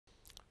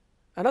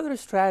Another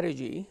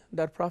strategy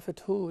that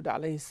Prophet Hud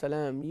alayhi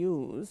salam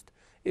used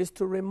is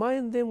to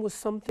remind them with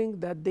something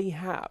that they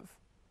have.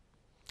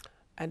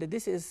 And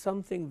this is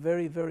something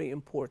very, very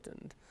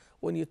important.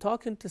 When you're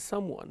talking to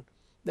someone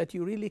that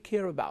you really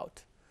care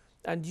about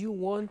and you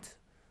want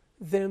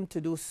them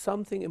to do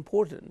something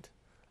important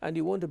and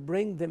you want to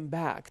bring them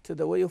back to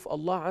the way of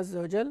Allah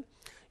Azza wa Jal,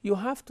 you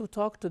have to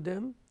talk to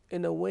them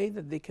in a way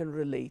that they can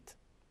relate.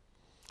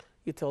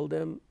 You tell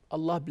them,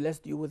 Allah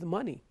blessed you with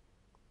money.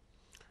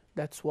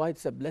 That's why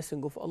it's a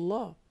blessing of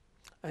Allah.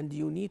 And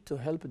you need to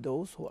help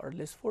those who are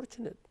less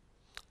fortunate.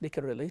 They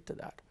can relate to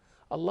that.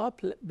 Allah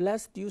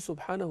blessed you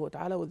subhanahu wa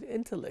ta'ala with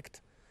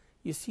intellect.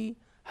 You see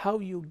how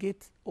you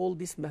get all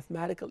these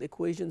mathematical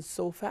equations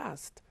so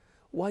fast.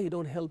 Why you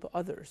don't help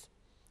others?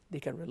 They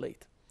can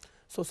relate.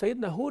 So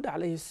Sayyidina Hud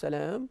alayhi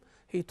salam,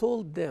 he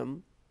told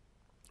them,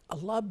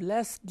 Allah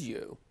blessed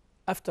you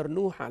after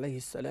Nuh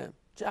alayhi salam.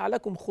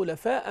 جعلكم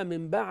خلفاء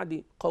من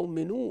بعد قوم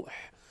نوح.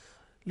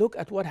 Look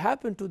at what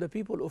happened to the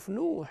people of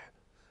Nuh.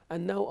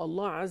 And now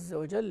Allah Azza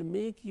wa Jal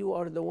make you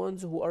are the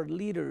ones who are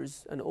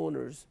leaders and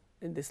owners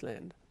in this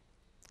land.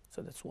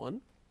 So that's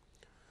one.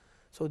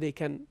 So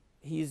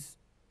he's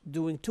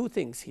doing two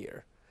things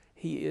here.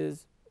 He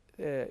is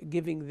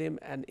giving them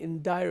an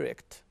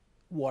indirect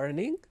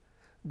warning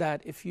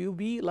that if you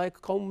be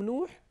like Qawm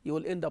Nuh, you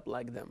will end up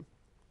like them.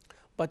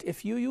 But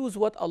if you use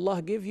what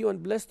Allah gave you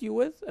and blessed you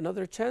with,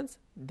 another chance,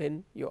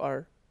 then you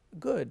are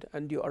good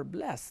and you are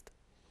blessed.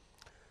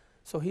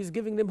 So he's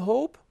giving them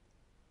hope,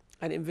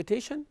 an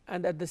invitation,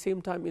 and at the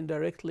same time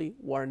indirectly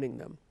warning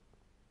them.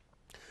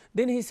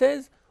 Then he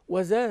says,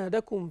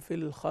 وَزَادَكُمْ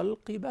فِي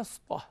الْخَلْقِ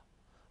بَسْطَةً.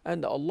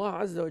 And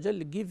Allah Azza wa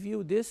Jalla give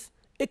you this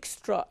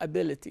extra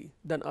ability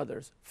than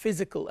others,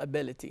 physical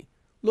ability.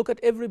 Look at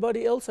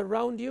everybody else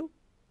around you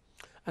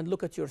and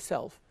look at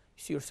yourself.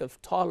 You see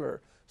yourself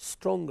taller,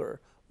 stronger,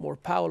 more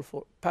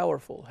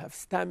powerful, have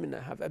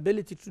stamina, have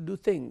ability to do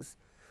things.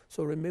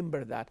 So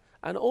remember that.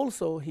 And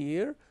also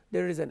here,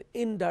 there is an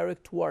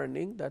indirect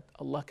warning that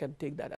Allah can take that